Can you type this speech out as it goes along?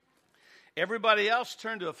Everybody else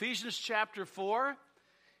turn to Ephesians chapter 4.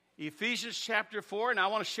 Ephesians chapter 4, and I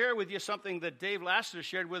want to share with you something that Dave Lassiter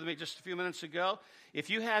shared with me just a few minutes ago. If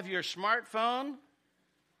you have your smartphone,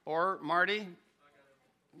 or Marty,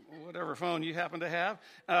 whatever phone you happen to have,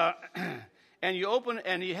 and you open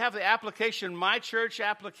and you have the application, My Church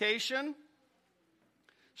application.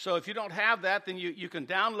 So if you don't have that, then you can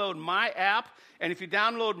download my app. And if you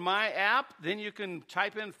download my app, then you can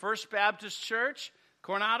type in First Baptist Church,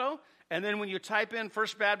 Coronado. And then when you type in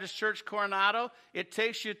First Baptist Church, Coronado, it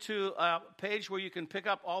takes you to a page where you can pick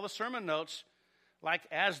up all the sermon notes like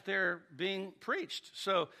as they're being preached.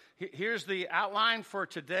 So here's the outline for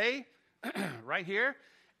today right here.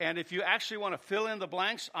 And if you actually want to fill in the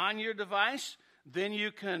blanks on your device, then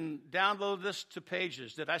you can download this to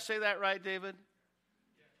Pages. Did I say that right, David?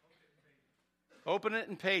 Open it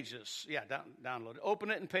in Pages. Yeah, download it. Open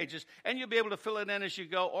it in Pages, and you'll be able to fill it in as you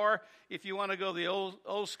go. Or if you want to go the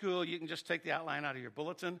old school, you can just take the outline out of your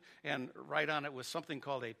bulletin and write on it with something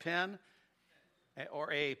called a pen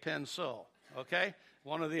or a pencil. Okay?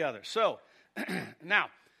 One or the other. So, now,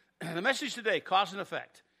 the message today, cause and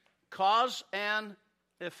effect. Cause and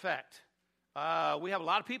effect. We have a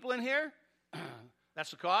lot of people in here. That's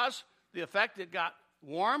the cause. The effect, it got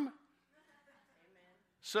warm.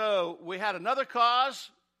 So we had another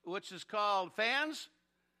cause, which is called fans.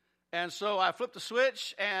 And so I flipped the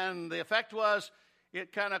switch, and the effect was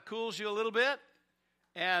it kind of cools you a little bit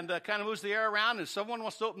and kind of moves the air around. And if someone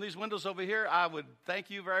wants to open these windows over here, I would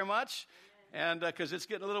thank you very much. And because it's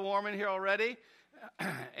getting a little warm in here already.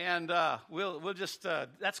 And we'll just,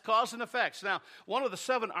 that's cause and effects. Now, one of the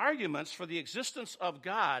 7 arguments for the existence of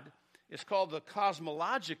God is called the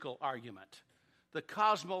cosmological argument. The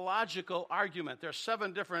cosmological argument. There are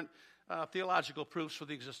 7 different theological proofs for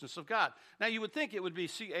the existence of God. Now, you would think it would be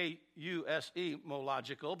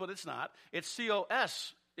C-A-U-S-E-mological, but it's not. It's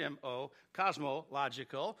C-O-S-M-O,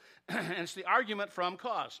 cosmological, and it's the argument from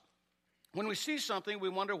cause. When we see something, we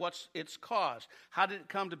wonder what's its cause. How did it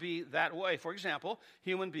come to be that way? For example,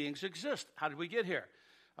 human beings exist. How did we get here?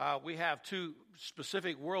 We have 2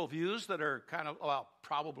 specific worldviews that are kind of, well,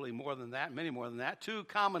 probably more than that, many more than that. 2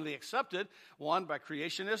 commonly accepted, one by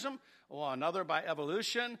creationism, or another by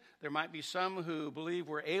evolution. There might be some who believe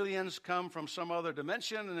we're aliens, come from some other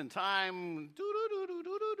dimension, and in time,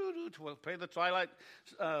 to pay the twilight,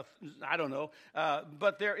 I don't know.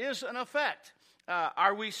 But there is an effect.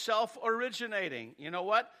 Are we self-originating? You know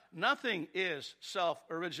what? Nothing is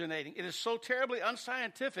self-originating. It is so terribly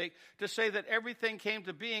unscientific to say that everything came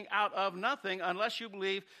to being out of nothing unless you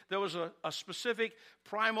believe there was a specific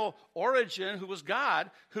primal origin who was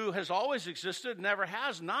God, who has always existed, never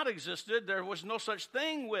has not existed. There was no such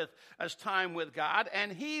thing as time with God,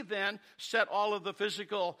 and he then set all of the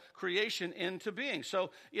physical creation into being.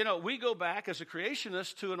 So, we go back as a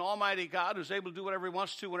creationist to an almighty God who's able to do whatever he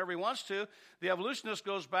wants to, whenever he wants to. The evolutionist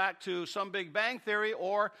goes back to some Big Bang theory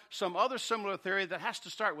or some other similar theory that has to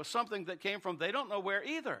start with something that came from they don't know where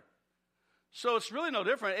either. So it's really no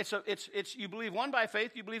different. It's you believe one by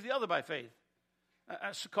faith, you believe the other by faith.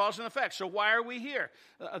 It's cause and effect. So why are we here?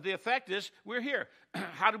 The effect is we're here.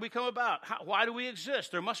 How did we come about? Why do we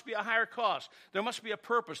exist? There must be a higher cause. There must be a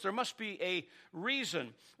purpose. There must be a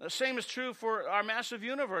reason. The same is true for our massive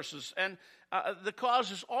universes. And the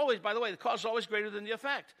cause is always, by the way, the cause is always greater than the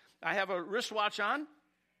effect. I have a wristwatch on.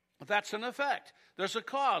 That's an effect. There's a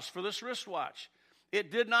cause for this wristwatch.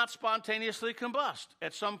 It did not spontaneously combust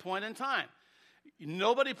at some point in time.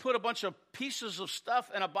 Nobody put a bunch of pieces of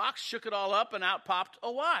stuff in a box, shook it all up, and out popped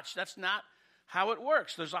a watch. That's not how it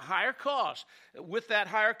works. There's a higher cause. With that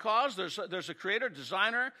higher cause, there's a creator,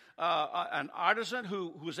 designer, an artisan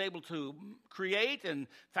who's able to create and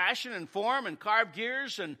fashion and form and carve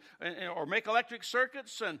gears or make electric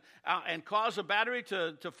circuits and cause a battery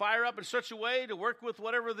to fire up in such a way to work with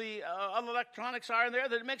whatever the other electronics are in there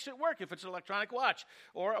that it makes it work if it's an electronic watch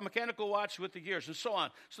or a mechanical watch with the gears and so on.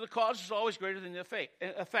 So the cause is always greater than the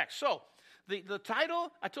effect. So the title,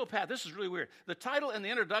 I told Pat, this is really weird. The title and the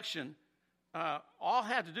introduction all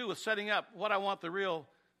had to do with setting up what I want the real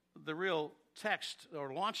text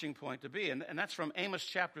or launching point to be, and that's from Amos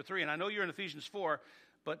chapter 3. And I know you're in Ephesians 4,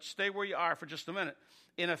 but stay where you are for just a minute.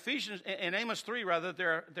 In Amos 3, rather,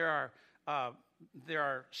 there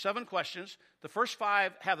are 7 questions. The first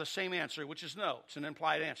 5 have the same answer, which is no. It's an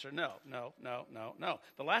implied answer. No, no, no, no, no.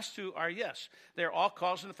 The last 2 are yes. They're all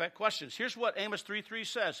cause and effect questions. Here's what Amos 3:3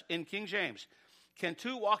 says in King James. Can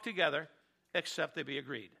 2 walk together except they be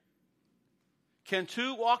agreed? Can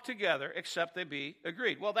 2 walk together except they be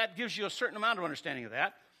agreed? Well, that gives you a certain amount of understanding of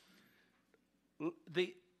that.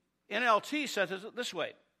 The NLT says it this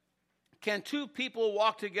way. Can 2 people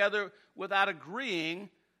walk together without agreeing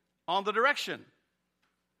on the direction.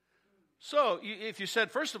 So if you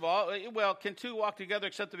said, first of all, well, can two walk together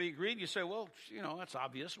except to be agreed? You say, well, that's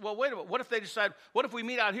obvious. Well, wait a minute. What if they decide, what if we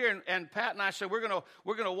meet out here and Pat and I say, we're going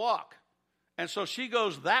to walk. And so she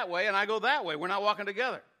goes that way and I go that way. We're not walking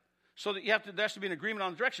together. So that there has to be an agreement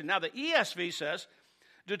on the direction. Now, the ESV says,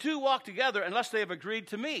 the two walk together unless they have agreed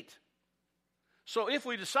to meet. So if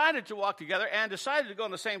we decided to walk together and decided to go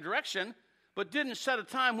in the same direction, but didn't set a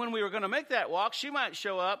time when we were going to make that walk, she might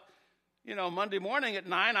show up Monday morning at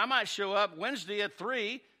 9, I might show up Wednesday at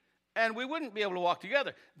 3, and we wouldn't be able to walk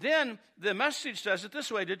together. Then the Message says it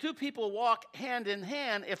this way: do two people walk hand in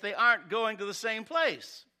hand if they aren't going to the same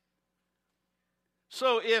place?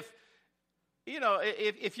 So if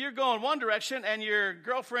you're going one direction and your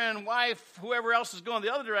girlfriend, wife, whoever else is going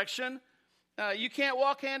the other direction, you can't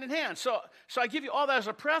walk hand in hand. So I give you all that as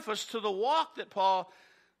a preface to the walk that Paul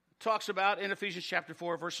talks about in Ephesians chapter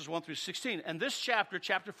 4, verses 1 through 16. And this chapter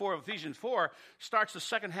 4 of Ephesians 4, starts the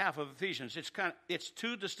second half of Ephesians. It's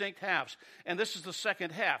two distinct halves, and this is the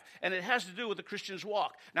second half. And it has to do with the Christian's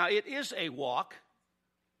walk. Now, it is a walk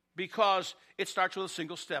because it starts with a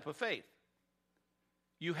single step of faith.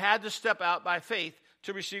 You had to step out by faith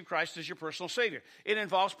to receive Christ as your personal Savior. It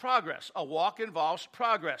involves progress. A walk involves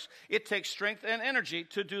progress. It takes strength and energy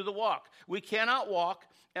to do the walk. We cannot walk.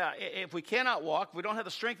 If we cannot walk, we don't have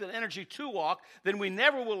the strength and energy to walk, then we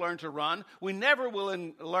never will learn to run. We never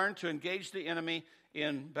will learn to engage the enemy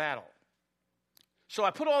in battle. So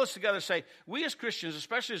I put all this together to say, we as Christians,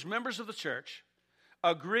 especially as members of the church,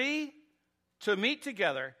 agree to meet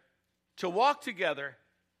together, to walk together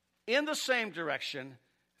in the same direction,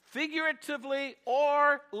 figuratively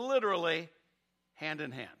or literally, hand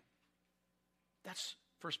in hand. That's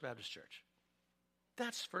First Baptist Church.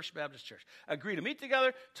 That's First Baptist Church. Agree to meet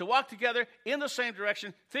together, to walk together in the same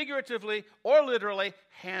direction, figuratively or literally,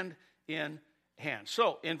 hand in hand.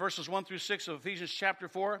 So, in verses 1 through 6 of Ephesians chapter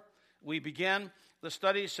 4, we begin the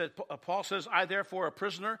study. Paul says, I therefore, a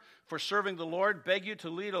prisoner for serving the Lord, beg you to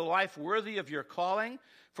lead a life worthy of your calling,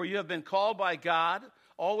 for you have been called by God.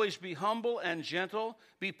 Always be humble and gentle.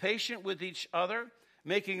 Be patient with each other,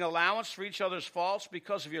 making allowance for each other's faults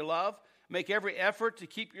because of your love. Make every effort to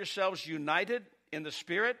keep yourselves united in the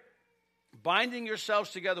Spirit, binding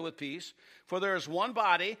yourselves together with peace. For there is one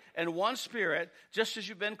body and one Spirit, just as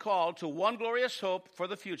you've been called to one glorious hope for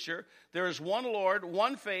the future. There is one Lord,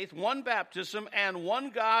 one faith, one baptism, and one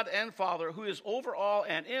God and Father, who is over all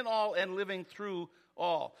and in all and living through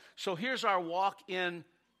all. So here's our walk in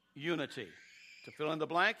unity. To fill in the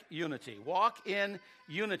blank, unity. Walk in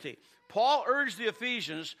unity. Paul urged the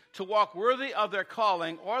Ephesians to walk worthy of their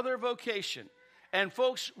calling or their vocation. And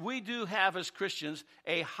folks, we do have as Christians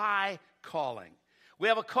a high calling. We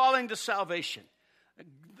have a calling to salvation.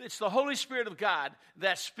 It's the Holy Spirit of God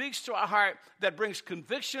that speaks to our heart, that brings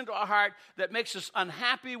conviction to our heart, that makes us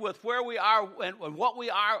unhappy with where we are and what we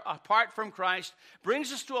are apart from Christ,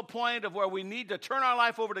 brings us to a point of where we need to turn our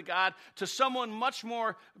life over to God, to someone much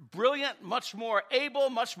more brilliant, much more able,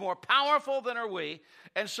 much more powerful than are we.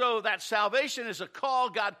 And so that salvation is a call.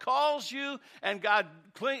 God calls you, and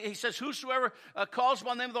He says, whosoever calls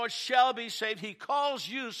upon the name of the Lord shall be saved. He calls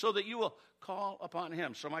you so that you will call upon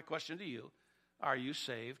Him. So my question to you, are you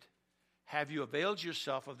saved? Have you availed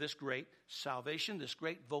yourself of this great salvation, this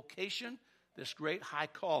great vocation, this great high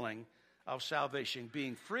calling of salvation,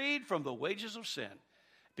 being freed from the wages of sin,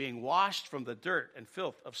 being washed from the dirt and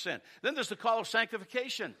filth of sin? Then there's the call of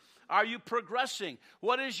sanctification. Are you progressing?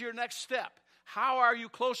 What is your next step? How are you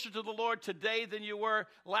closer to the Lord today than you were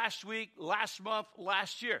last week, last month,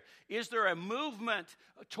 last year? Is there a movement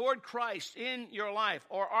toward Christ in your life?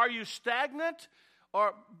 Or are you stagnant?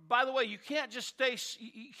 Or, by the way, you can't stay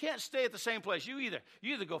at the same place. You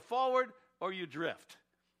either go forward or you drift.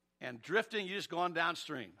 And drifting, you're just going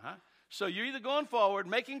downstream, huh? So you're either going forward,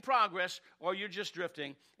 making progress, or you're just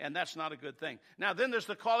drifting, and that's not a good thing. Now, then there's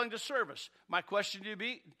the calling to service. My question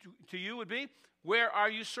to you would be, where are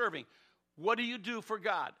you serving? What do you do for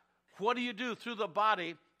God? What do you do through the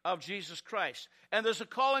body of Jesus Christ? And there's a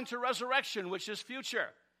calling to resurrection, which is future.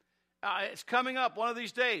 It's coming up one of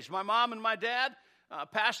these days. My mom and my dad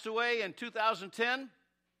passed away in 2010,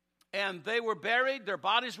 and they were buried. Their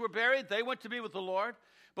bodies were buried. They went to be with the Lord.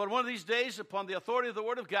 But one of these days, upon the authority of the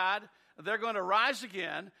Word of God, they're going to rise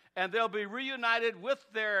again, and they'll be reunited with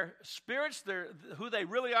their spirits, who they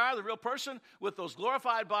really are, the real person, with those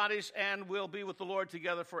glorified bodies, and will be with the Lord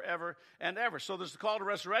together forever and ever. So there's the call to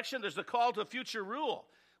resurrection. There's the call to future rule.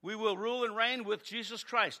 We will rule and reign with Jesus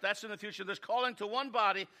Christ. That's in the future. There's calling to one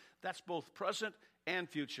body. That's both present and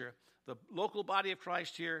future. The local body of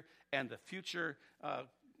Christ here and the future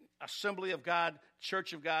assembly of God,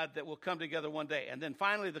 church of God that will come together one day. And then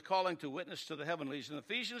finally, the calling to witness to the heavenlies. In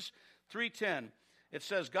Ephesians 3:10, it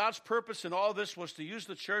says, God's purpose in all this was to use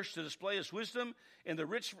the church to display his wisdom in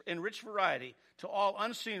rich variety to all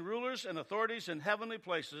unseen rulers and authorities in heavenly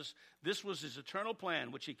places. This was his eternal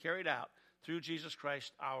plan, which he carried out through Jesus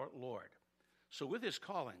Christ our Lord. So with his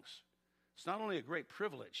callings, it's not only a great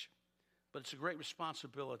privilege, but it's a great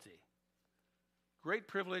responsibility. Great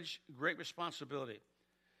privilege, great responsibility.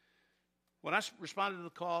 When I responded to the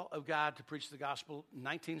call of God to preach the gospel in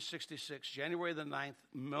 1966, January the 9th,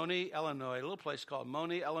 Moni, Illinois, a little place called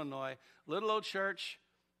Moni, Illinois, little old church,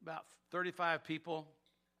 about 35 people,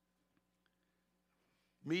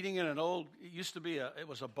 meeting in an old, it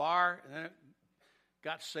was a bar, and then it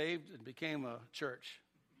got saved and became a church.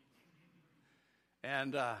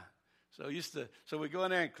 And so we go in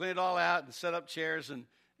there and clean it all out and set up chairs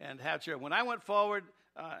and have chairs. When I went forward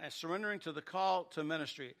and surrendering to the call to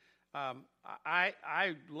ministry,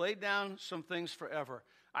 I laid down some things forever.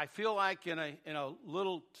 I feel like in a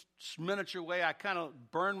little miniature way, I kind of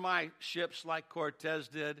burned my ships like Cortez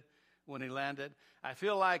did when he landed. I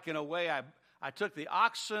feel like in a way I took the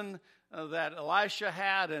oxen that Elisha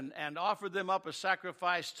had and offered them up as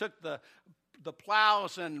sacrifice, took the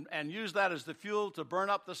plows and used that as the fuel to burn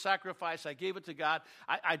up the sacrifice. I gave it to God.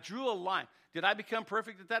 I drew a line. Did I become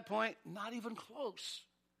perfect at that point? Not even close.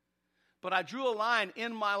 But I drew a line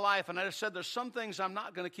in my life, and I just said, there's some things I'm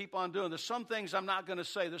not going to keep on doing. There's some things I'm not going to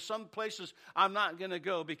say. There's some places I'm not going to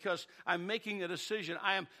go because I'm making a decision.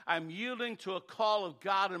 I'm yielding to a call of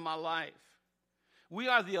God in my life. We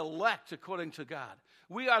are the elect according to God.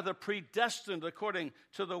 We are the predestined according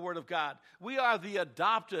to the Word of God. We are the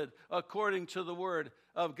adopted according to the Word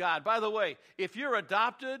of God. By the way, if you're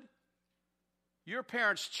adopted, your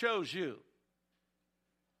parents chose you.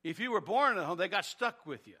 If you were born at home, they got stuck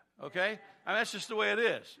with you. Okay? I mean, that's just the way it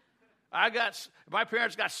is. My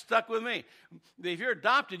parents got stuck with me. If you're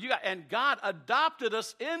adopted, and God adopted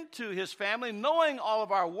us into his family, knowing all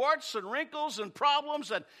of our warts and wrinkles and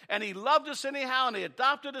problems, and he loved us anyhow, and he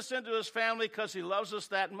adopted us into his family because he loves us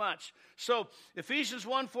that much. So Ephesians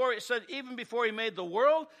 1:4, it said, even before he made the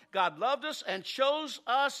world, God loved us and chose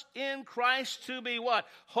us in Christ to be what?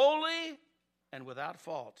 Holy and without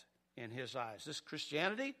fault in his eyes. This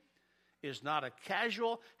Christianity is not a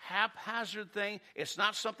casual, haphazard thing. It's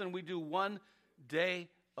not something we do one day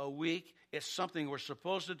a week. It's something we're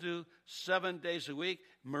supposed to do 7 days a week.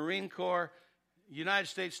 Marine Corps, United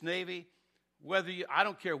States Navy, I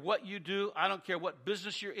don't care what you do. I don't care what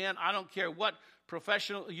business you're in. I don't care what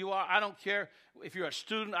professional you are. I don't care if you're a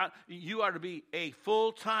student. You are to be a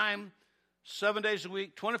full-time, 7 days a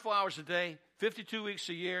week, 24 hours a day, 52 weeks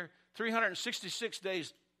a year, 366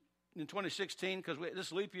 days in 2016 because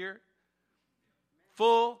this leap year.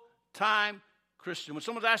 Full-time Christian. When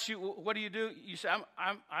someone asks you, what do? You say,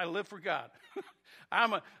 I live for God.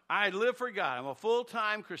 I live for God. I'm a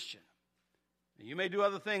full-time Christian. You may do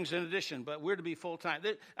other things in addition, but we're to be full-time.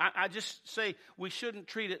 I just say we shouldn't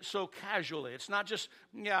treat it so casually. It's not just,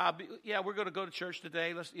 we're going to go to church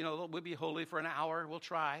today. We'll be holy for an hour. We'll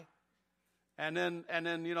try. And then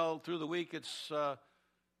through the week, it's,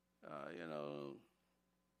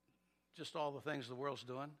 just all the things the world's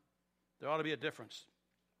doing. There ought to be a difference.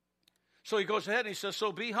 So he goes ahead and he says,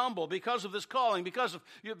 so be humble because of this calling, because of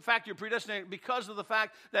the fact you're predestinated, because of the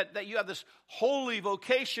fact that you have this holy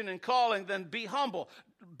vocation and calling, then be humble.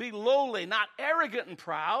 Be lowly, not arrogant and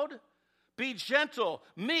proud. Be gentle,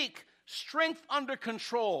 meek, strength under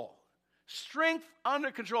control. Strength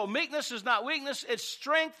under control. Meekness is not weakness, it's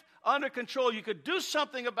strength under control. You could do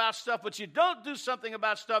something about stuff, but you don't do something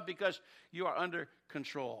about stuff because you are under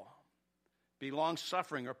control. Be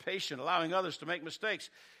long-suffering or patient, allowing others to make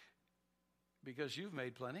mistakes because you've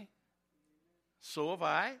made plenty. So have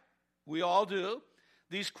I. We all do.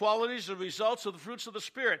 These qualities are results of the fruits of the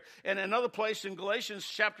Spirit. And another place in Galatians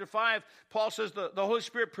chapter 5, Paul says the Holy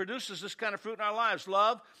Spirit produces this kind of fruit in our lives.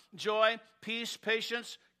 Love, joy, peace,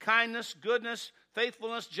 patience, kindness, goodness,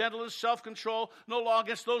 faithfulness, gentleness, self-control, no law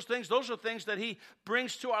against those things. Those are things that he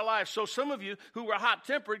brings to our lives. So some of you who were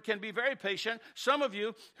hot-tempered can be very patient. Some of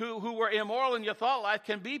you who were immoral in your thought life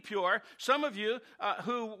can be pure. Some of you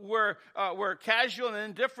who were casual and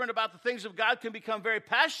indifferent about the things of God can become very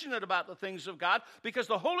passionate about the things of God because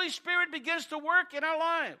the Holy Spirit begins to work in our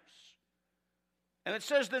lives. And it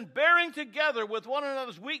says, then bearing together with one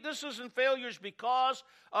another's weaknesses and failures because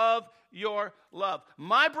of your love.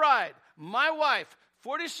 My bride, my wife,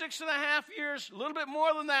 46 and a half years, a little bit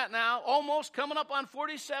more than that now, almost coming up on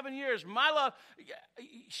 47 years. My love,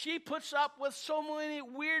 she puts up with so many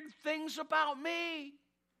weird things about me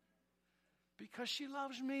because she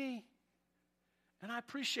loves me. And I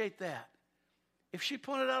appreciate that. If she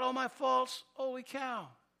pointed out all my faults, holy cow.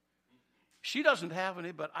 She doesn't have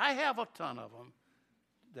any, but I have a ton of them.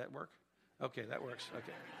 That work? Okay, that works.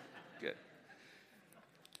 Okay, good.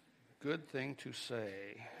 Good thing to say.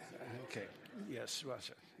 Okay, yes,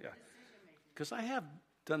 yeah. Because I have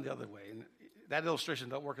done the other way, and that illustration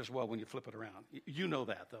doesn't work as well when you flip it around. You know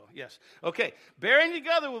that, though. Yes. Okay, bearing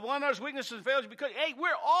together with one another's weaknesses and failures, because, hey, we're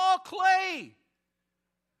all clay.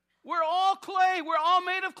 We're all clay. We're all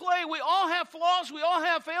made of clay. We all have flaws. We all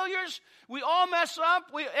have failures. We all mess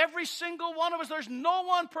up. Every single one of us. There's no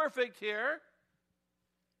one perfect here.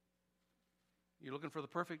 You're looking for the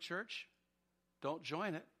perfect church? Don't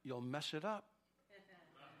join it. You'll mess it up.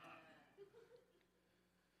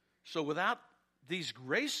 So without these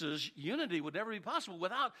graces, unity would never be possible.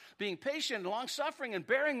 Without being patient and long-suffering and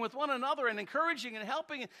bearing with one another and encouraging and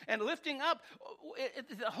helping and lifting up,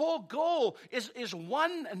 the whole goal is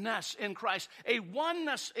oneness in Christ, a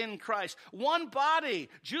oneness in Christ, one body.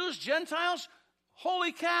 Jews, Gentiles,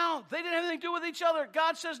 holy cow, they didn't have anything to do with each other.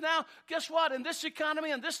 God says now, guess what? In this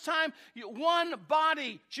economy and this time, one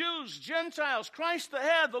body, Jews, Gentiles, Christ the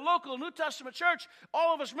head, the local New Testament church,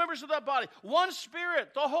 all of us members of that body, one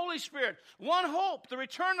Spirit, the Holy Spirit, one hope, the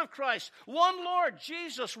return of Christ, one Lord,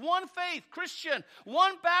 Jesus, one faith, Christian,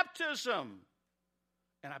 one baptism.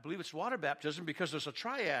 And I believe it's water baptism because there's a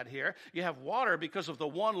triad here. You have water because of the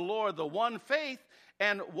one Lord, the one faith,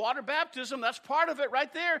 and water baptism, that's part of it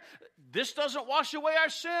right there. This doesn't wash away our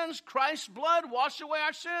sins. Christ's blood washed away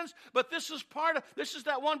our sins, but this is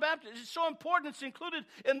that one baptism. It's so important. It's included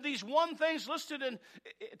in these one things listed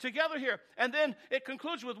together here. And then it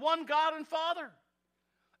concludes with one God and Father.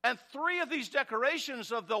 And three of these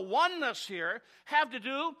decorations of the oneness here have to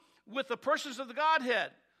do with the persons of the Godhead,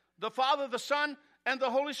 the Father, the Son, and the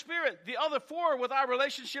Holy Spirit. The other four with our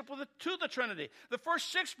relationship to the Trinity. The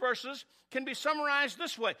first 6 verses can be summarized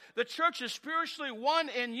this way. The church is spiritually one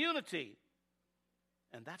in unity.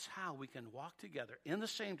 And that's how we can walk together in the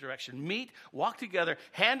same direction, walk together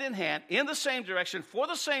hand in hand in the same direction for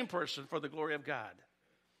the same person for the glory of God.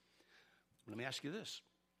 Let me ask you this.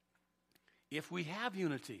 If we have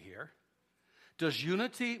unity here, does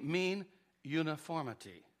unity mean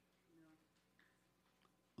uniformity?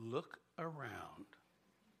 Look around.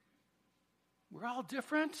 We're all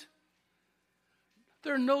different.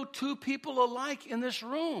 There are no two people alike in this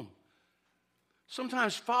room.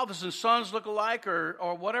 Sometimes fathers and sons look alike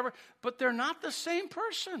or whatever, but they're not the same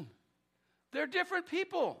person. They're different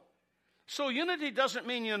people. So unity doesn't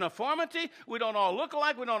mean uniformity. We don't all look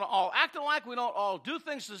alike. We don't all act alike. We don't all do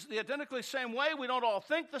things the identically same way. We don't all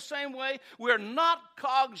think the same way. We're not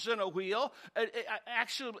cogs in a wheel,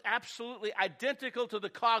 actually absolutely identical to the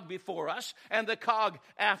cog before us and the cog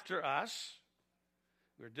after us.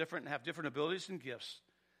 We're different and have different abilities and gifts.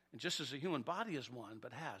 And just as a human body is one,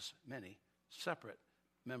 but has many separate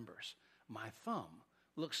members. My thumb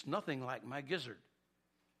looks nothing like my gizzard.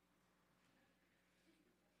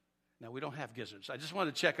 Now, we don't have gizzards. I just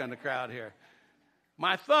wanted to check on the crowd here.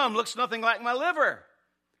 My thumb looks nothing like my liver,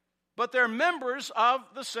 but they're members of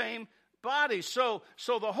the same body. So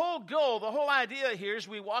the whole goal, the whole idea here is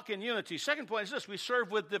we walk in unity. Second point is this: we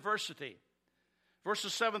serve with diversity.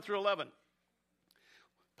 Verses 7 through 11.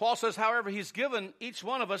 Paul says, however, he's given each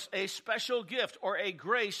one of us a special gift or a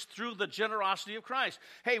grace through the generosity of Christ.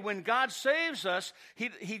 Hey, when God saves us,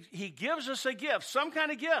 he gives us a gift, some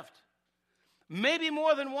kind of gift. Maybe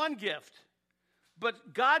more than one gift.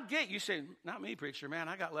 But God gave, you say, not me, preacher, man,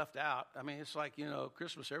 I got left out. I mean, it's like,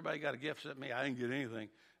 Christmas, everybody got a gift except me. I didn't get anything.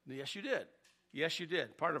 Yes, you did. Yes, you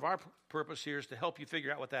did. Part of our purpose here is to help you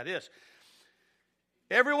figure out what that is.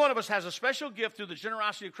 Every one of us has a special gift through the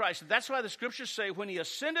generosity of Christ. And that's why the scriptures say when he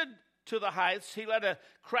ascended to the heights, he led a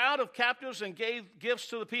crowd of captives and gave gifts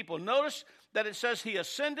to the people. Notice that it says he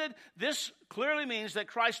ascended. This clearly means that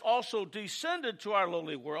Christ also descended to our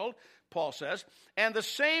lowly world, Paul says. And the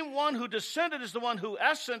same one who descended is the one who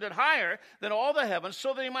ascended higher than all the heavens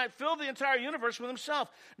so that he might fill the entire universe with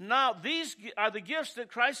himself. Now, these are the gifts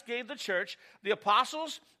that Christ gave the church: the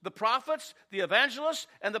apostles, the prophets, the evangelists,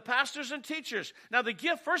 and the pastors and teachers. Now, the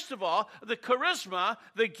gift, first of all, the charisma,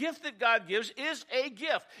 the gift that God gives, is a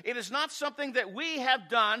gift. It is not something that we have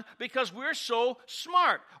done because we're so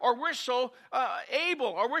smart or we're so able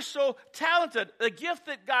or we're so talented. The gift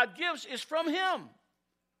that God gives is from him.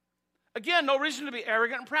 Again, no reason to be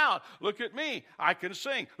arrogant and proud. Look at me, I can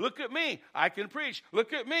sing. Look at me, I can preach.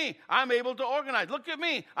 Look at me, I'm able to organize. Look at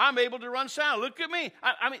me, I'm able to run sound. Look at me.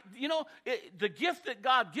 The gift that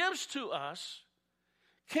God gives to us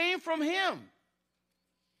came from him.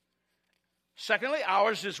 Secondly,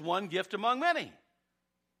 ours is one gift among many.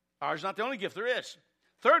 Ours is not the only gift there is.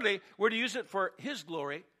 Thirdly, we're to use it for his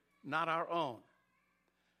glory, not our own.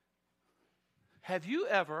 Have you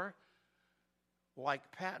ever,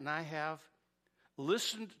 like Pat and I have,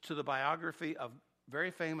 listened to the biography of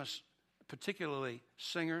very famous, particularly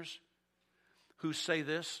singers, who say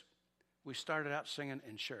this? We started out singing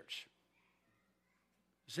in church.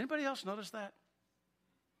 Does anybody else notice that?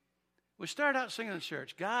 We started out singing in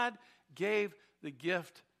church. God gave the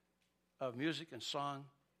gift of music and song.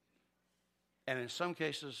 And in some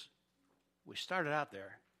cases, we started out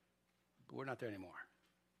there, but we're not there anymore.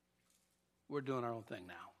 We're doing our own thing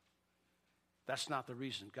now. That's not the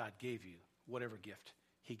reason God gave you whatever gift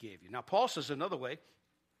he gave you. Now, Paul says another way.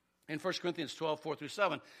 In 1 Corinthians 12, 4 through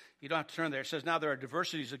 7, you don't have to turn there. It says, now there are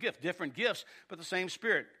diversities of gifts, different gifts, but the same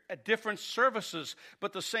Spirit. At different services,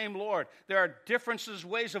 but the same Lord. There are differences,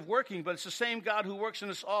 ways of working, but it's the same God who works in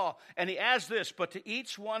us all. And he adds this, but to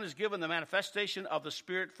each one is given the manifestation of the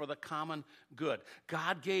Spirit for the common good.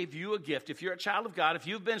 God gave you a gift. If you're a child of God, if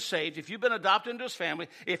you've been saved, if you've been adopted into his family,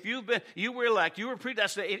 if you were elect, you were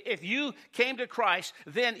predestined, if you came to Christ,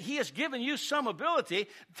 then he has given you some ability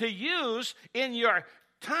to use in your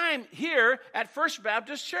time here at First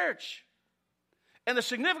Baptist Church. And the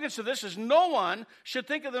significance of this is no one should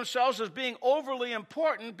think of themselves as being overly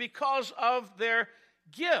important because of their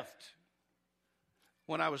gift.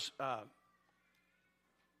 When I was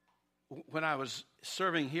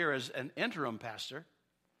serving here as an interim pastor,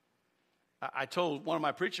 I told one of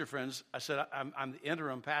my preacher friends, I said, I'm the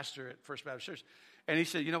interim pastor at First Baptist Church. And he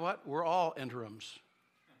said, you know what? We're all interims.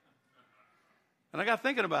 And I got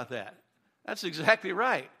thinking about that. That's exactly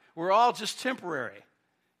right. We're all just temporary.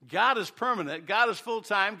 God is permanent. God is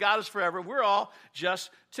full-time. God is forever. We're all just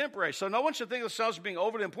temporary. So no one should think of themselves as being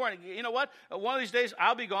overly important. You know what? One of these days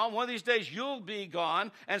I'll be gone. One of these days you'll be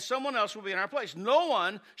gone, and someone else will be in our place. No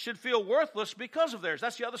one should feel worthless because of theirs.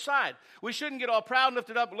 That's the other side. We shouldn't get all proud and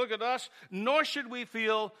lifted up and look at us, nor should we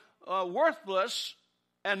feel worthless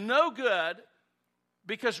and no good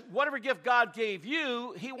because whatever gift God gave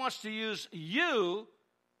you, he wants to use you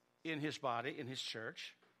in his body, in his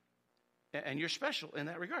church, and you're special in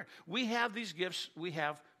that regard. We have these gifts we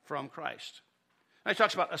have from Christ. Now he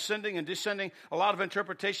talks about ascending and descending. A lot of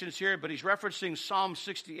interpretations here, but he's referencing Psalm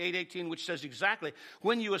 68:18, which says exactly,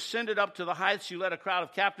 when you ascended up to the heights, you led a crowd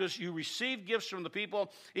of captives. You received gifts from the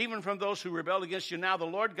people, even from those who rebelled against you. Now the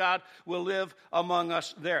Lord God will live among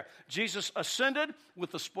us there. Jesus ascended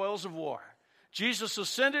with the spoils of war. Jesus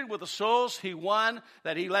ascended with the souls he won,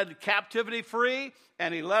 that he led captivity free,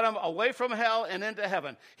 and he led them away from hell and into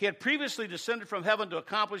heaven. He had previously descended from heaven to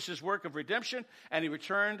accomplish his work of redemption, and he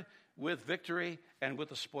returned with victory and with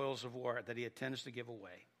the spoils of war that he intends to give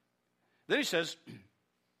away. Then he says,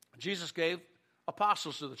 Jesus gave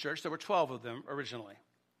apostles to the church. There were 12 of them originally,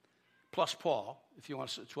 plus Paul. If you want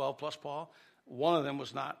to say 12 plus Paul. One of them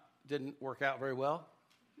didn't work out very well,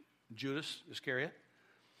 Judas Iscariot.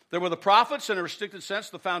 There were the prophets, in a restricted sense,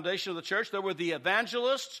 the foundation of the church. There were the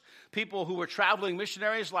evangelists, people who were traveling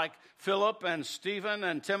missionaries like Philip and Stephen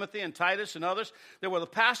and Timothy and Titus and others. There were the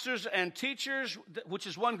pastors and teachers, which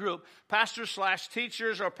is one group,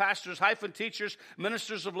 pastors/teachers or pastors-teachers,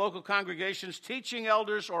 ministers of local congregations, teaching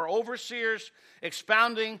elders or overseers,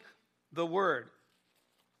 expounding the word.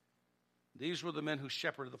 These were the men who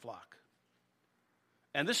shepherded the flock.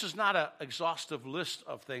 And this is not an exhaustive list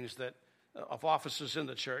of things of offices in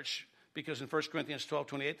the church, because in 1 Corinthians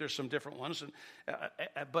 12:28 there's some different ones.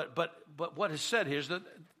 But what is said here is that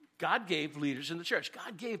God gave leaders in the church.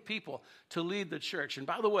 God gave people to lead the church. And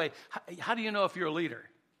by the way, how do you know if you're a leader?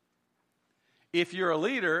 If you're a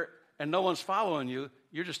leader and no one's following you,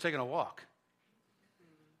 you're just taking a walk.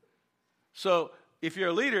 So if you're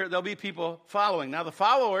a leader, there'll be people following. Now, the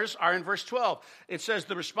followers are in verse 12. It says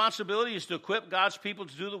the responsibility is to equip God's people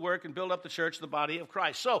to do the work and build up the church, the body of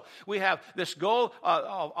Christ. So we have this goal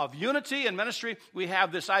of unity in ministry. We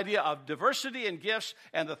have this idea of diversity in gifts.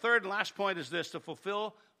 And the third and last point is this, to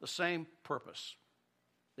fulfill the same purpose.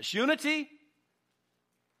 This unity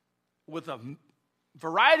with a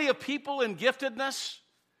variety of people in giftedness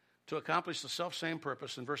to accomplish the self-same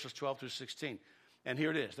purpose in verses 12 through 16. And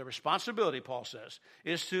here it is. The responsibility, Paul says,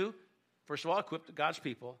 is to, first of all, equip God's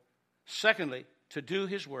people. Secondly, to do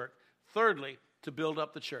his work. Thirdly, to build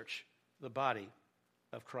up the church, the body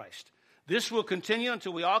of Christ. This will continue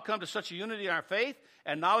until we all come to such a unity in our faith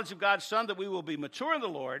and knowledge of God's Son that we will be mature in the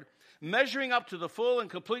Lord, measuring up to the full and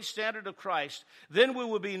complete standard of Christ. Then we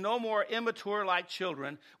will be no more immature like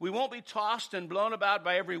children. We won't be tossed and blown about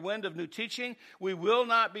by every wind of new teaching. We will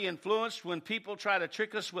not be influenced when people try to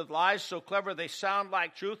trick us with lies so clever they sound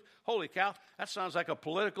like truth. Holy cow, that sounds like a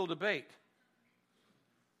political debate.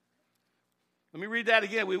 Let me read that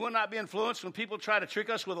again. We will not be influenced when people try to trick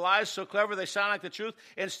us with lies so clever they sound like the truth.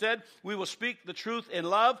 Instead, we will speak the truth in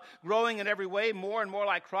love, growing in every way more and more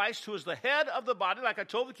like Christ, who is the head of the body. Like I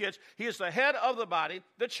told the kids, he is the head of the body,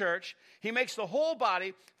 the church. He makes the whole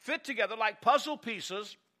body fit together like puzzle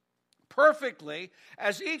pieces perfectly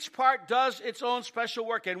as each part does its own special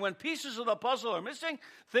work. And when pieces of the puzzle are missing,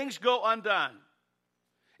 things go undone.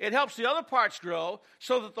 It helps the other parts grow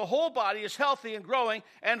so that the whole body is healthy and growing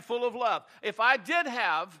and full of love. If I did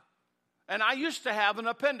have, and I used to have an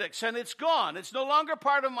appendix, and it's gone, it's no longer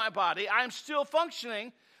part of my body, I'm still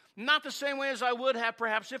functioning, not the same way as I would have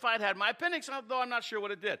perhaps if I'd had my appendix, though I'm not sure what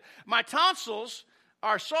it did. My tonsils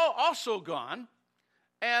are also gone,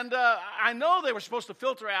 and I know they were supposed to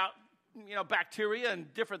filter out bacteria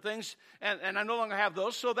and different things, and I no longer have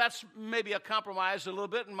those, so that's maybe a compromise a little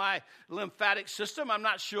bit in my lymphatic system, I'm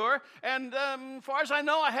not sure. And as far as I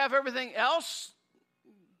know, I have everything else,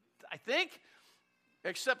 I think,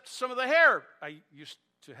 except some of the hair I used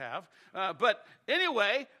to have. But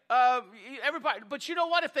anyway, everybody, but you know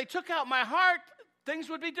what? If they took out my heart, things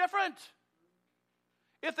would be different.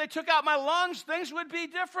 If they took out my lungs, things would be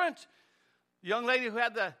different. The young lady who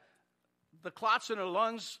had the clots in her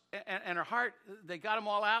lungs and her heart, they got them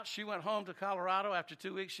all out. She went home to Colorado after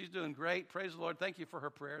 2 weeks. She's doing great. Praise the Lord. Thank you for her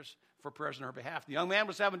prayers on her behalf. The young man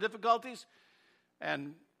was having difficulties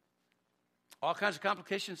and all kinds of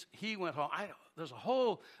complications. He went home. There's a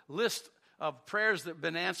whole list of prayers that have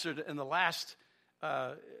been answered in the last,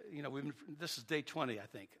 this is day 20, I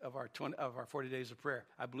think, of our 40 days of prayer.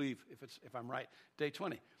 I believe, if I'm right, day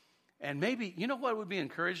 20. And maybe, you know what would be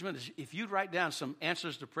encouragement is if you'd write down some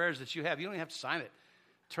answers to prayers that you have. You don't even have to sign it.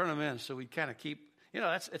 Turn them in so we kind of keep,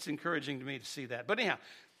 it's encouraging to me to see that. But anyhow,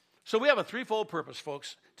 so we have a threefold purpose,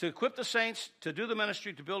 folks, to equip the saints, to do the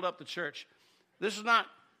ministry, to build up the church. This is not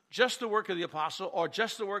just the work of the apostle or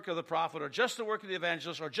just the work of the prophet or just the work of the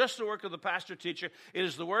evangelist or just the work of the pastor teacher. It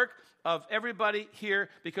is the work of everybody here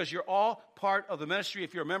because you're all part of the ministry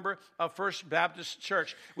if you're a member of First Baptist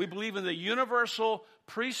Church. We believe in the universal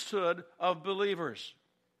priesthood of believers.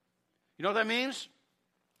 You know what that means?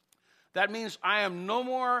 That means I am no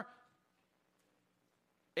more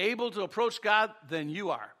able to approach God than you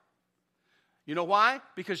are. You know why?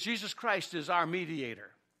 Because Jesus Christ is our mediator.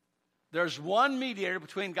 There's one mediator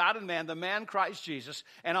between God and man, the man Christ Jesus.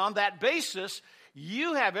 And on that basis,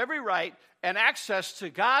 you have every right and access to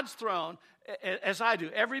God's throne as I do,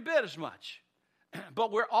 every bit as much.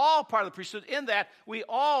 But we're all part of the priesthood in that we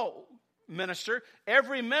all minister,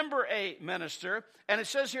 every member a minister. And it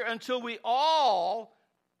says here, until we all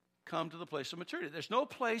come to the place of maturity. There's no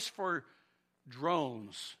place for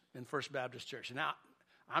drones in First Baptist Church. Now,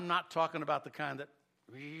 I'm not talking about the kind that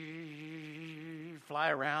fly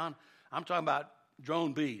around. I'm talking about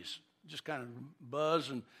drone bees, just kind of buzz.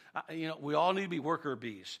 And, we all need to be worker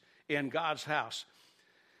bees in God's house.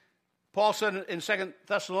 Paul said in 2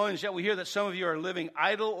 Thessalonians, yet we hear that some of you are living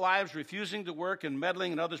idle lives, refusing to work and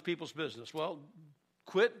meddling in other people's business. Well,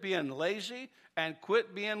 quit being lazy and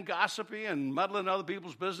quit being gossipy and meddling in other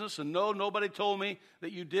people's business. And no, nobody told me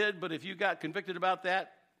that you did, but if you got convicted about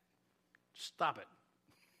that, stop it.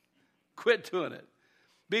 Quit doing it.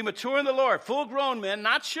 Be mature in the Lord. Full-grown men,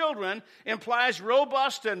 not children, implies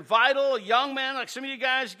robust and vital young men. Like some of you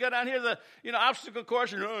guys go down here the obstacle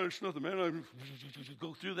course and, it's nothing, man. I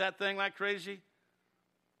go through that thing like crazy.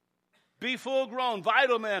 Be full-grown,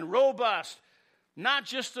 vital men, robust. Not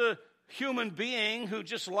just a human being who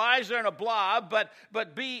just lies there in a blob,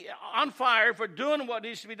 but be on fire for doing what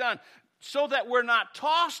needs to be done. So that we're not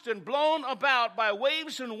tossed and blown about by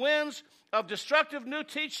waves and winds of destructive new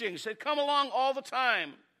teachings that come along all the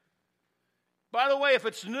time. By the way, if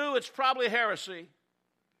it's new, it's probably heresy,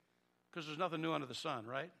 because there's nothing new under the sun,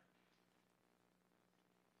 right?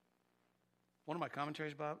 One of my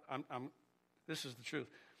commentaries, Bob, this is the truth.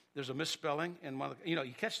 There's a misspelling in one of the,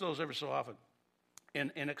 you catch those every so often.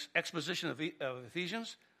 In exposition of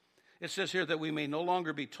Ephesians, it says here that we may no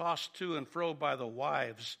longer be tossed to and fro by the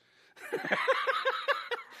wives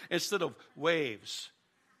instead of waves.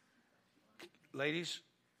 Ladies,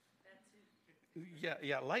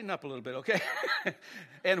 yeah, lighten up a little bit, okay?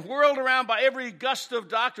 And whirled around by every gust of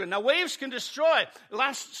doctrine. Now, waves can destroy.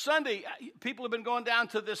 Last Sunday, people have been going down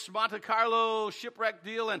to this Monte Carlo shipwreck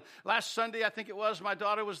deal, and last Sunday, I think it was, my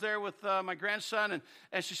daughter was there with my grandson,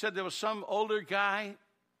 and she said there was some older guy,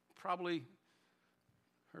 probably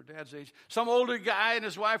her dad's age. Some older guy and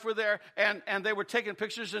his wife were there, and they were taking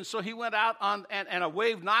pictures, and so he went out and a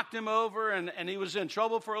wave knocked him over, and he was in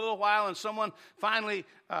trouble for a little while, and someone finally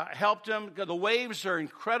helped him. The waves are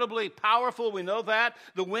incredibly powerful, we know that.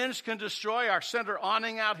 The winds can destroy. Our center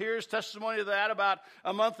awning out here is testimony to that. About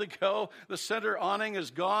a month ago, the center awning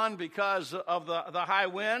is gone because of the high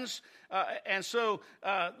winds, and so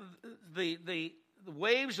the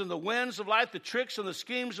waves and the winds of life, the tricks and the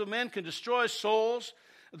schemes of men can destroy souls.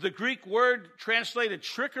 The Greek word translated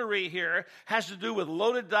trickery here has to do with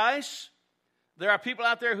loaded dice. There are people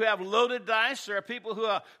out there who have loaded dice. There are people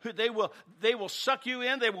who they will suck you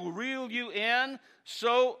in. They will reel you in.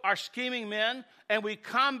 So are scheming men. And we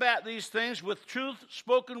combat these things with truth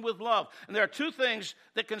spoken with love. And there are two things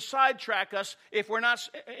that can sidetrack us if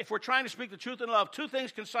we're trying to speak the truth in love. Two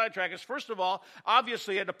things can sidetrack us. First of all,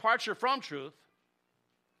 obviously a departure from truth.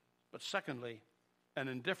 But secondly, an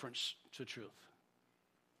indifference to truth.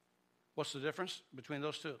 What's the difference between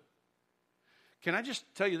those two? Can I just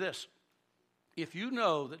tell you this? If you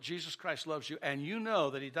know that Jesus Christ loves you, and you know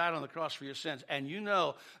that he died on the cross for your sins, and you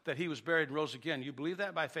know that he was buried and rose again, you believe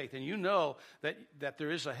that by faith, and you know that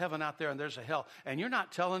there is a heaven out there and there's a hell, and you're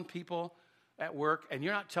not telling people at work, and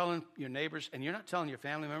you're not telling your neighbors, and you're not telling your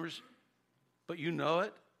family members, but you know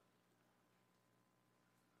it,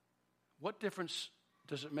 what difference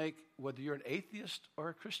does it make whether you're an atheist or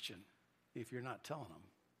a Christian if you're not telling them?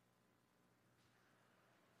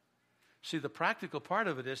 See, the practical part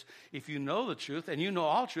of it is if you know the truth and you know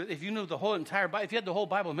all truth, if you knew the whole entire Bible, if you had the whole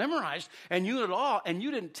Bible memorized and you knew it all and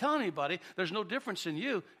you didn't tell anybody, there's no difference in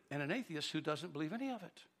you and an atheist who doesn't believe any of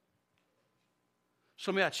it.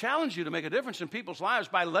 So may I challenge you to make a difference in people's lives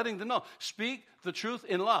by letting them know. Speak the truth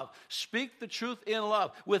in love. Speak the truth in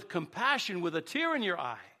love with compassion, with a tear in your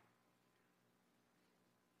eye.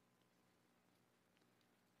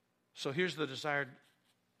 So here's the desired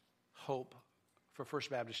hope for First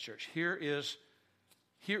Baptist Church. Here is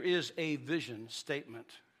a vision statement.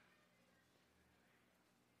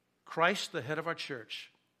 Christ, the head of our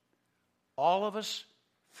church, all of us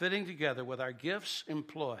fitting together with our gifts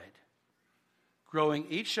employed, growing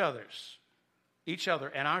each other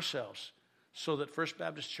and ourselves so that First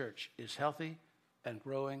Baptist Church is healthy and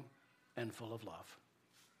growing and full of love.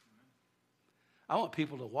 I want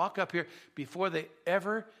people to walk up here before they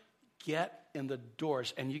ever get in the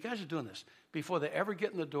doors, and you guys are doing this, before they ever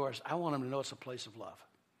get in the doors, I want them to know it's a place of love.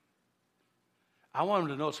 I want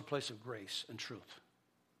them to know it's a place of grace and truth.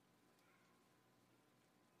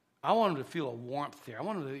 I want them to feel a warmth here. I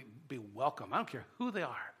want them to be welcome. I don't care who they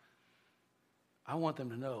are. I want them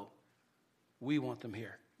to know we want them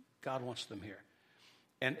here. God wants them here.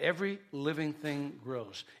 And every living thing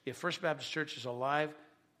grows. If First Baptist Church is alive,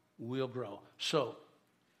 we'll grow. So,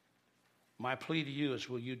 my plea to you is,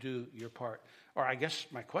 will you do your part? Or I guess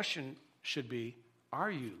my question should be, are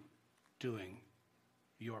you doing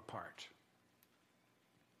your part?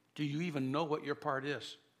 Do you even know what your part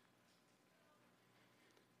is?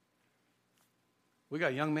 We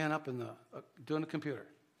got a young man up in doing the computer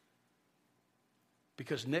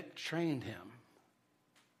because Nick trained him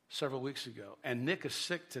several weeks ago. And Nick is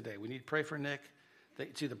sick today. We need to pray for Nick.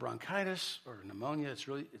 It's either bronchitis or pneumonia. It's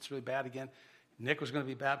really bad again. Nick was going to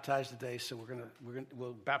be baptized today, so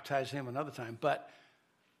we'll baptize him another time. But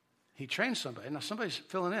he trained somebody. Now somebody's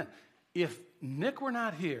filling in. If Nick were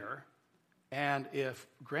not here, and if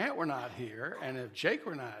Grant were not here, and if Jake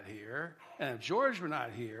were not here, and if George were not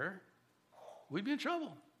here, we'd be in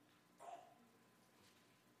trouble.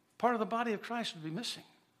 Part of the body of Christ would be missing.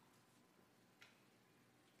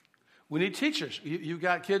 We need teachers. You've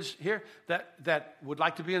got kids here that would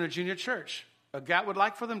like to be in a junior church. God would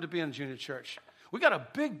like for them to be in a junior church. We got a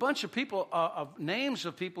big bunch of people, of names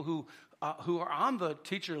of people who are on the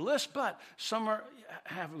teacher list, but some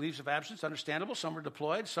have leaves of absence, understandable. Some are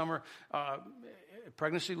deployed. Some are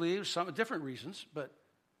pregnancy leaves. Some different reasons, but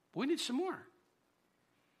we need some more.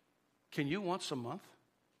 Can you once a month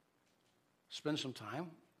spend some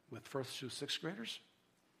time with first through sixth graders?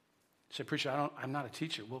 Say, preacher, I'm not a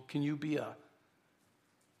teacher. Well, can you be a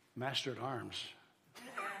master at arms?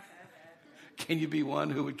 Can you be one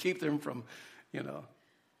who would keep them from,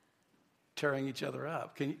 tearing each other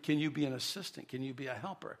up? Can you be an assistant? Can you be a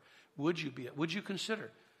helper? Would you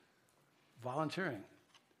consider volunteering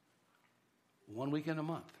 1 weekend a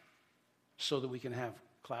month so that we can have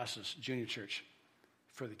classes, junior church,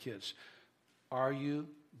 for the kids? Are you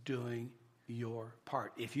doing your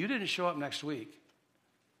part? If you didn't show up next week,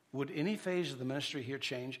 would any phase of the ministry here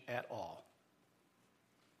change at all?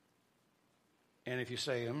 And if you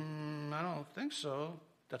say, I don't think so,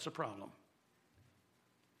 that's a problem.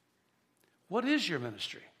 What is your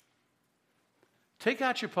ministry? Take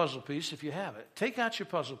out your puzzle piece if you have it. Take out your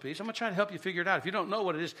puzzle piece. I'm going to try to help you figure it out. If you don't know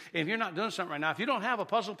what it is, and if you're not doing something right now, if you don't have a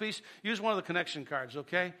puzzle piece, use one of the connection cards,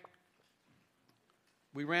 okay?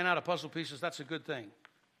 We ran out of puzzle pieces. That's a good thing.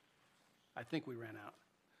 I think we ran out.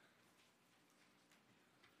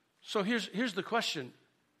 So here's the question.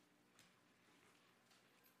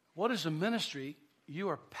 What is a ministry you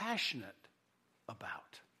are passionate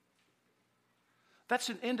about? That's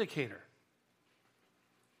an indicator.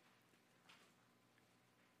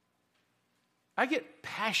 I get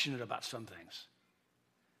passionate about some things.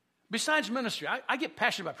 Besides ministry, I get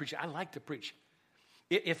passionate about preaching. I like to preach.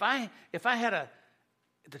 If I had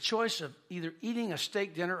the choice of either eating a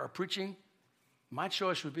steak dinner or preaching, my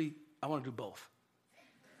choice would be I want to do both.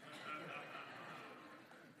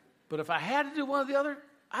 But if I had to do one or the other,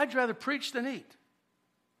 I'd rather preach than eat.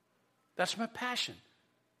 That's my passion.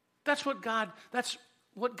 That's what God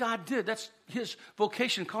did. That's his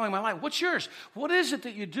vocation, calling my life. What's yours? What is it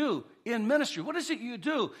that you do in ministry? What is it you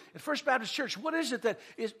do at First Baptist Church? What is it that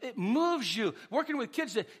it moves you? Working with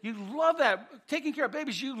kids, that you love that. Taking care of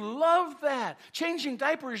babies, you love that. Changing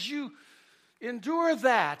diapers, you endure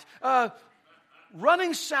that.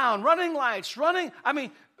 Running sound, running lights,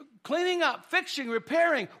 cleaning up, fixing,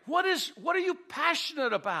 repairing. What are you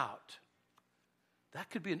passionate about? That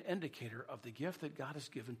could be an indicator of the gift that God has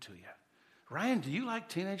given to you. Ryan, do you like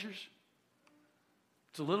teenagers?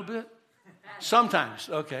 It's a little bit? Sometimes.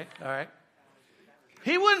 Okay, all right.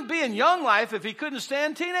 He wouldn't be in Young Life if he couldn't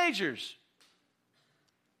stand teenagers.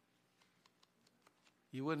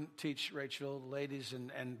 You wouldn't teach Rachel, ladies,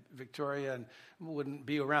 and Victoria, and wouldn't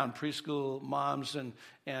be around preschool moms,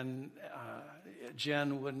 and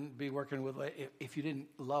Jen wouldn't be working with, if you didn't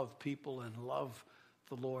love people and love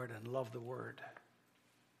the Lord and love the Word.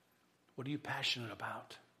 What are you passionate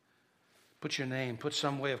about? Put your name, put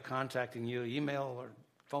some way of contacting you, email or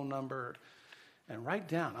phone number, and write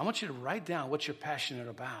down. I want you to write down what you're passionate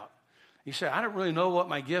about. You say, I don't really know what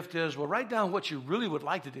my gift is. Well, write down what you really would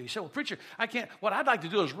like to do. You say, well, preacher, I can't. What I'd like to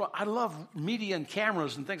do is, I love media and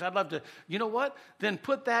cameras and things. I'd love to, you know what? Then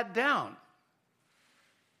put that down.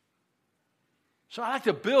 So I like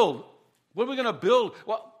to build. What are we going to build?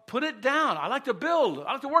 Well, put it down. I like to build.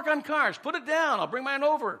 I like to work on cars. Put it down. I'll bring mine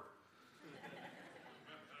over.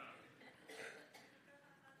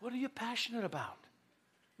 What are you passionate about?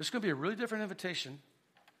 This is going to be a really different invitation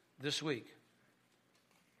this week.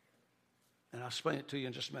 And I'll explain it to you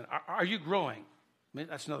in just a minute. Are you growing?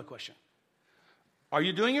 That's another question. Are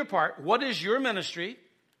you doing your part? What is your ministry?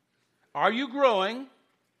 Are you growing?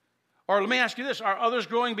 Or let me ask you this. Are others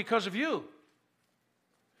growing because of you?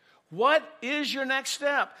 What is your next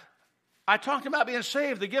step? I talked about being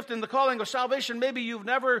saved, the gift and the calling of salvation. Maybe you've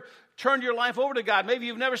never turned your life over to God. Maybe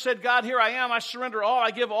you've never said, God, here I am. I surrender all. I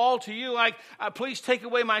give all to you. Please take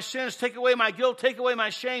away my sins. Take away my guilt. Take away my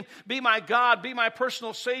shame. Be my God. Be my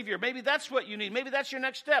personal Savior. Maybe that's what you need. Maybe that's your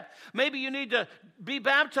next step. Maybe you need to be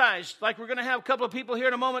baptized, like we're going to have a couple of people here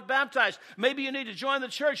in a moment baptized. Maybe you need to join the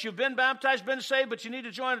church. You've been baptized, been saved, but you need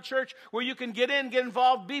to join a church where you can get in, get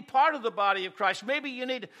involved, be part of the body of Christ. Maybe you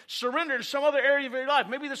need to surrender to some other area of your life.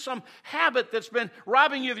 Maybe there's some habit that's been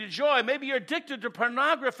robbing you of your joy. Maybe you're addicted to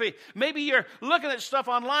pornography. Maybe you're looking at stuff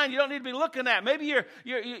online you don't need to be looking at. Maybe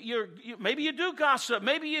maybe you do gossip.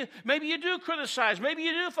 Maybe you do criticize. Maybe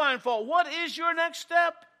you do find fault. What is your next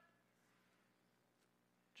step?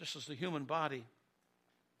 Just as the human body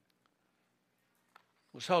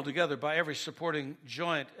was held together by every supporting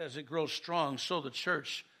joint as it grows strong, so the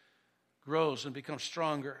church grows and becomes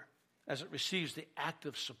stronger as it receives the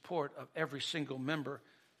active support of every single member,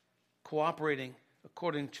 cooperating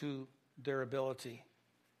according to their ability,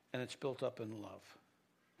 and it's built up in love.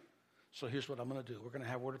 So here's what I'm going to do. We're going to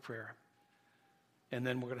have a word of prayer, and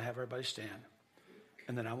then we're going to have everybody stand.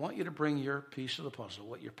 And then I want you to bring your piece of the puzzle,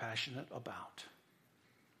 what you're passionate about.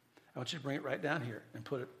 I want you to bring it right down here and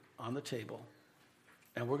put it on the table,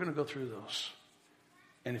 and we're going to go through those.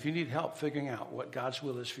 And if you need help figuring out what God's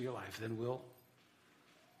will is for your life, then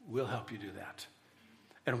we'll help you do that.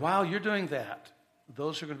 And while you're doing that,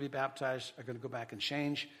 those who are going to be baptized are going to go back and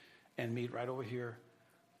change and meet right over here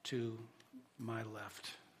to my left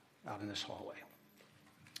out in this hallway.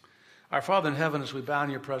 Our Father in heaven, as we bow in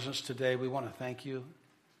your presence today, we want to thank you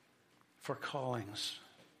for callings,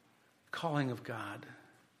 calling of God,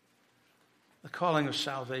 the calling of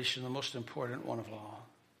salvation, the most important one of all,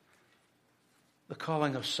 the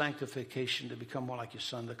calling of sanctification to become more like your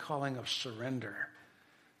Son, the calling of surrender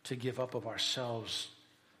to give up of ourselves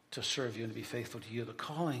to serve you and to be faithful to you, the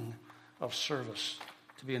calling of service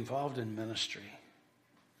to be involved in ministry.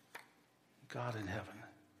 God in heaven,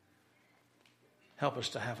 help us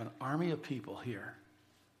to have an army of people here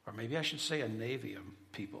or maybe I should say a navy of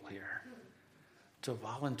people here, to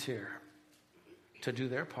volunteer, to do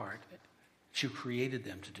their part that you created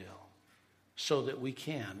them to do, so that we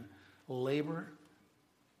can labor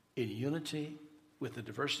in unity with the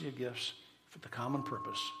diversity of gifts for the common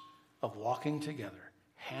purpose of walking together,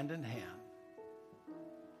 hand in hand,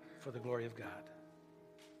 for the glory of God.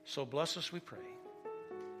 So bless us, we pray.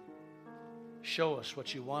 Show us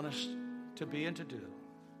what you want us to be and to do.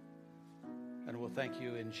 And we'll thank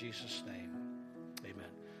you in Jesus' name.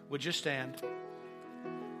 Amen. Would you stand?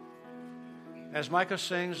 As Micah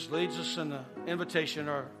sings, leads us in the invitation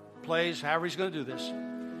or plays, however he's going to do this,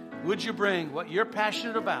 would you bring what you're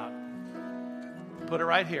passionate about? Put it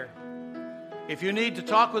right here. If you need to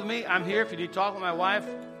talk with me, I'm here. If you need to talk with my wife,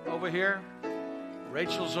 over here.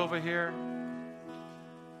 Rachel's over here.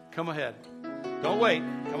 Come ahead. Don't wait.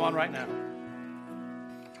 Come on right now.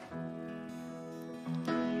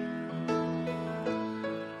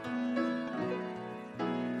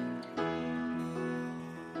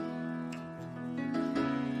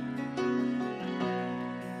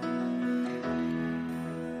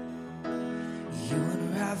 You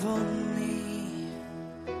unravel me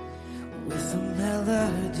with a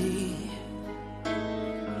melody.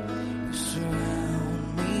 You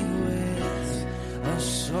surround me with a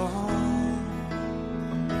song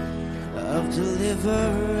of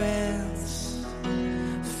deliverance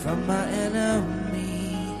from my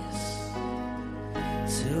enemies,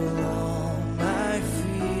 till all my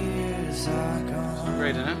fears are gone.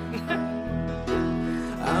 Great, isn't it?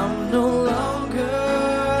 I'm no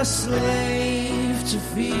longer a slave to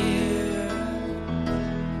fear.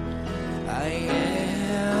 I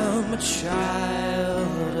am a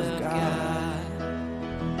child of God.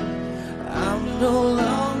 I'm no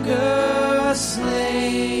longer a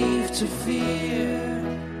slave to fear.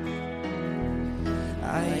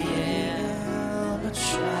 I am a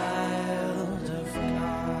child of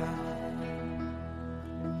God.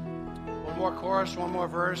 One more chorus, one more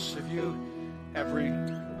verse. If you have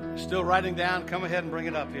still writing down, come ahead and bring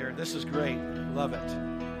it up here. This is great. Love it.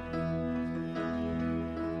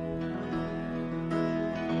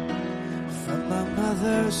 From my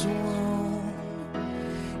mother's womb,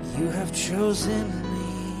 you have chosen me.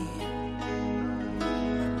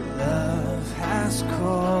 Love has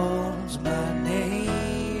called my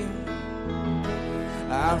name.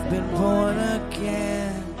 I've been born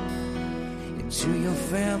again into your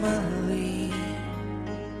family.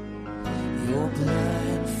 Your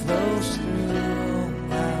blood flows through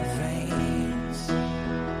my veins.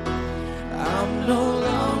 I'm no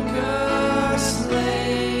longer a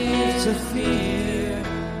slave to fear.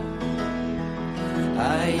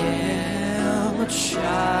 I am a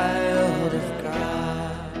child of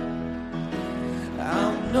God.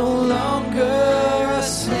 I'm no longer a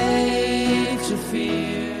slave to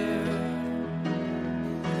fear.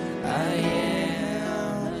 I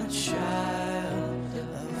am a child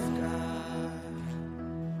of God.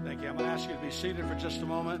 Thank you. I'm going to ask you to be seated for just a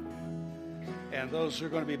moment. And those who are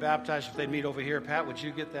going to be baptized, if they meet over here, Pat, would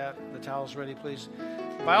you get the towels ready, please?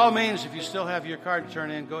 By all means, if you still have your card to turn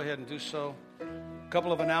in, go ahead and do so. A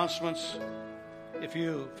couple of announcements. If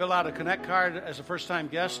you fill out a Connect card as a first-time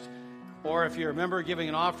guest, or if you're a member giving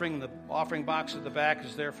an offering, the offering box at the back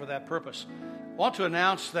is there for that purpose. I want to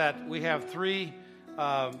announce that we have 3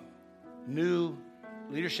 new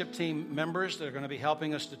leadership team members that are going to be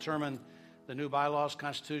helping us determine the new bylaws,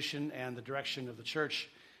 constitution, and the direction of the church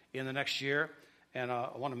in the next year. And I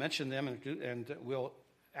want to mention them, and we'll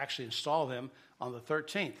actually install them on the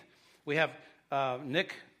 13th. We have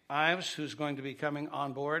Nick Ives, who's going to be coming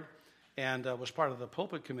on board and was part of the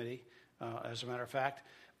pulpit committee, as a matter of fact.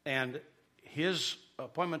 And his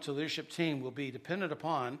appointment to the leadership team will be dependent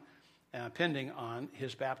upon, pending on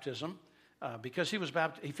his baptism, because he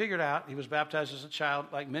figured out he was baptized as a child,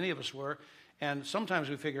 like many of us were. And sometimes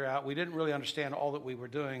we figure out we didn't really understand all that we were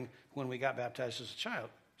doing when we got baptized as a child.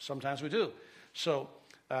 Sometimes we do. So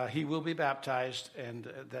he will be baptized,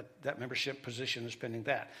 and that membership position is pending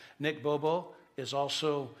that. Nick Bobo is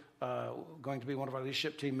also going to be one of our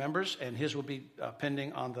leadership team members, and his will be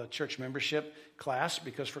pending on the church membership class,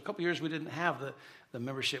 because for a couple years we didn't have the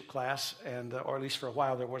membership class, and or at least for a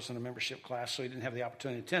while there wasn't a membership class, so he didn't have the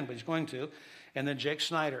opportunity to attend, but he's going to. And then Jake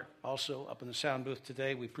Snyder, also up in the sound booth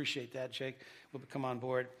today. We appreciate that. Jake will come on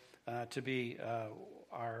board to be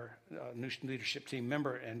our new leadership team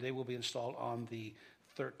member, and they will be installed on the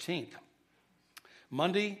 13th.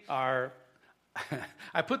 Monday, I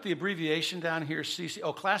put the abbreviation down here, CC.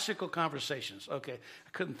 Oh, Classical Conversations. Okay, I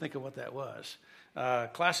couldn't think of what that was.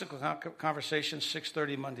 Classical Conversations,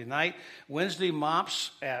 6:30 Monday night. Wednesday,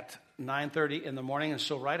 MOPS at 9:30 in the morning. And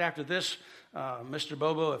so right after this, Mr.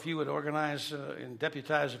 Bobo, if you would organize and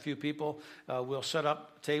deputize a few people, we'll set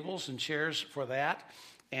up tables and chairs for that.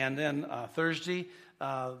 And then Thursday,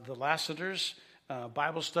 the Lassiter's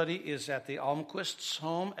Bible study is at the Almquist's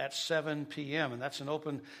home at 7 p.m. And that's an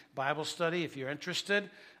open Bible study if you're interested.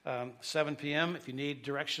 7 p.m. If you need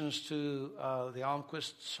directions to the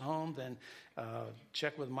Almquist's home, then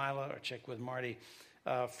check with Mila or check with Marty.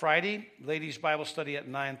 Friday, ladies' Bible study at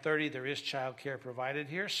 9:30. There is childcare provided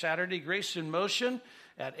here. Saturday, Grace in Motion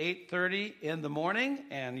at 8:30 in the morning,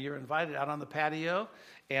 and you're invited out on the patio.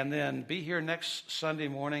 And then be here next Sunday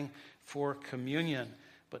morning for communion.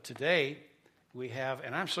 But today we have,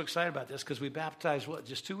 and I'm so excited about this because we baptized,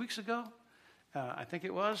 just 2 weeks ago? I think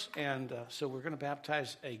it was. And so we're going to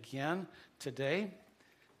baptize again today.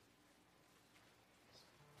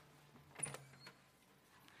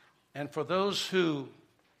 And for those who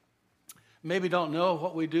maybe don't know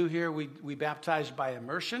what we do here, we baptize by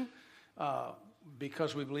immersion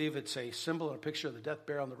because we believe it's a symbol and a picture of the death,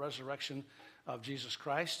 burial, and the resurrection of Jesus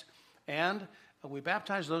Christ. And we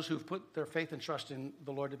baptize those who've put their faith and trust in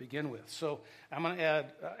the Lord to begin with. So I'm going to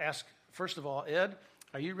ask, first of all, Ed,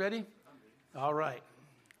 are you ready? I'm ready. All right.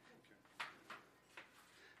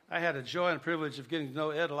 I had a joy and privilege of getting to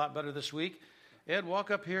know Ed a lot better this week. Ed, walk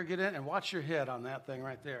up here, get in, and watch your head on that thing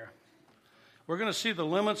right there. We're going to see the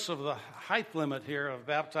limits of the height limit here of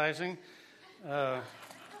baptizing.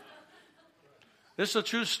 This is a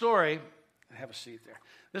true story. Have a seat there.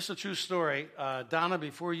 This is a true story. Donna,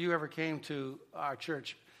 before you ever came to our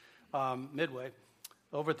church, Midway,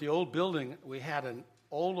 over at the old building, we had an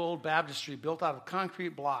old baptistry built out of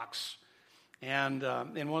concrete blocks, and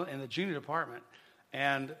in the junior department.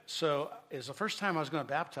 And so it was the first time I was going to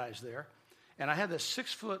baptize there. And I had this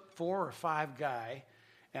 6'4" or 5" guy,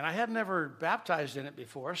 and I had never baptized in it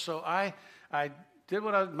before. So I did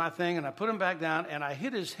my thing, and I put him back down, and I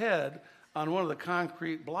hit his head on one of the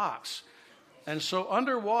concrete blocks. And so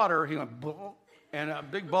underwater, he went, and a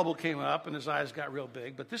big bubble came up, and his eyes got real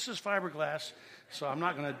big. But this is fiberglass, so I'm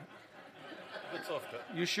not going to.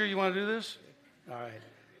 You sure you want to do this? All right.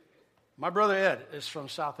 My brother Ed is from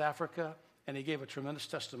South Africa. And he gave a tremendous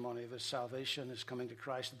testimony of his salvation, his coming to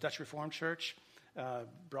Christ. The Dutch Reformed Church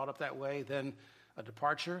brought up that way. Then a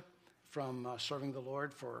departure from serving the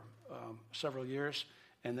Lord for several years.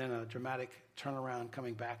 And then a dramatic turnaround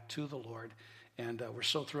coming back to the Lord. And we're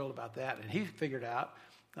so thrilled about that. And he figured out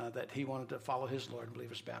that he wanted to follow his Lord and believe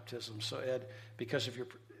his baptism. So Ed, because of your,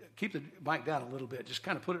 keep the mic down a little bit. Just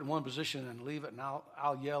kind of put it in one position and leave it. And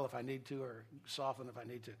I'll yell if I need to or soften if I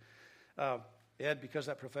need to. Ed, because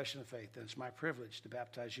of that profession of faith, and it's my privilege to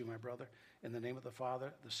baptize you, my brother, in the name of the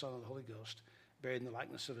Father, the Son, and the Holy Ghost, buried in the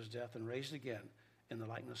likeness of his death and raised again in the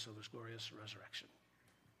likeness of his glorious resurrection.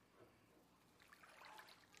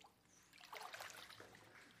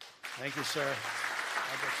 Thank you, sir.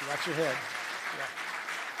 I bet you watch your head. Yeah.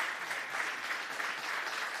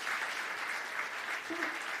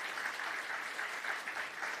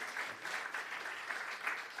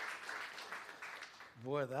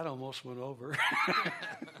 Boy, that almost went over.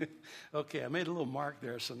 Okay, I made a little mark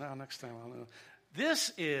there, so now next time I'll know.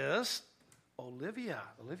 This is Olivia.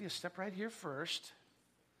 Olivia, step right here first.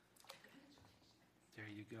 There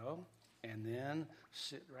you go. And then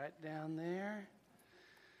sit right down there.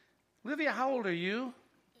 Olivia, how old are you?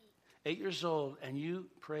 8 years old. And you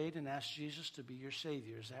prayed and asked Jesus to be your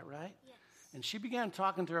Savior. Is that right? Yes. And she began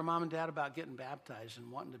talking to her mom and dad about getting baptized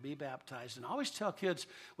and wanting to be baptized. And I always tell kids,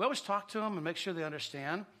 we always talk to them and make sure they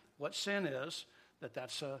understand what sin is,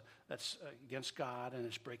 that's against God and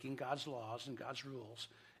it's breaking God's laws and God's rules,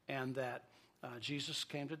 and that Jesus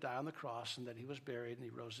came to die on the cross and that he was buried and he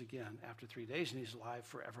rose again after 3 days and he's alive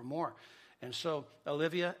forevermore. And so,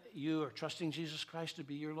 Olivia, you are trusting Jesus Christ to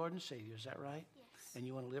be your Lord and Savior. Is that right? Yes. And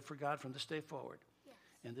you want to live for God from this day forward. Yes.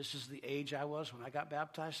 And this is the age I was when I got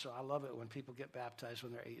baptized, so I love it when people get baptized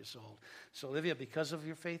when they're 8 years old. So, Olivia, because of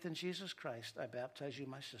your faith in Jesus Christ, I baptize you,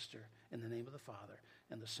 my sister, in the name of the Father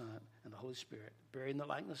and the Son and the Holy Spirit, buried in the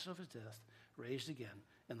likeness of his death, raised again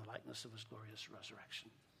in the likeness of his glorious resurrection.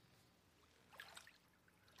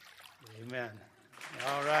 Amen.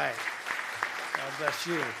 All right. God bless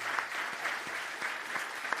you.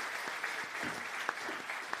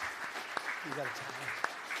 You got a tie?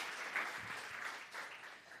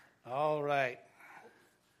 All right.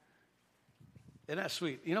 Isn't that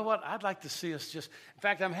sweet? You know what? I'd like to see us just, in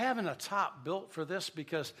fact, I'm having a top built for this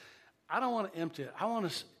because I don't want to empty it. I want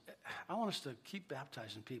us to keep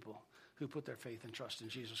baptizing people who put their faith and trust in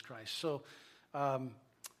Jesus Christ. So I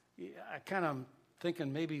kind of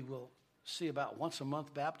thinking maybe we'll see about once a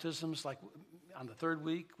month baptisms. Like on the third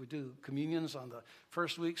week, we do communions on the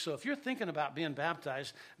first week. So if you're thinking about being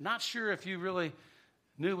baptized, not sure if you really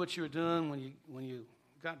knew what you were doing when you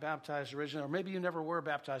got baptized originally, or maybe you never were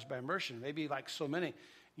baptized by immersion. Maybe like so many,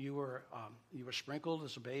 you were sprinkled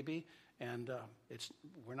as a baby, and there's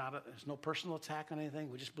no personal attack on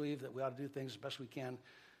anything. We just believe that we ought to do things as best we can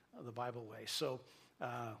the Bible way. So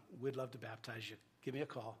we'd love to baptize you. Give me a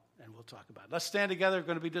call, and we'll talk about it. Let's stand together. We're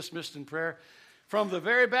going to be dismissed in prayer. From the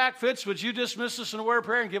very back, Fitz, would you dismiss us in a word of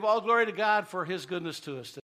prayer and give all glory to God for his goodness to us today?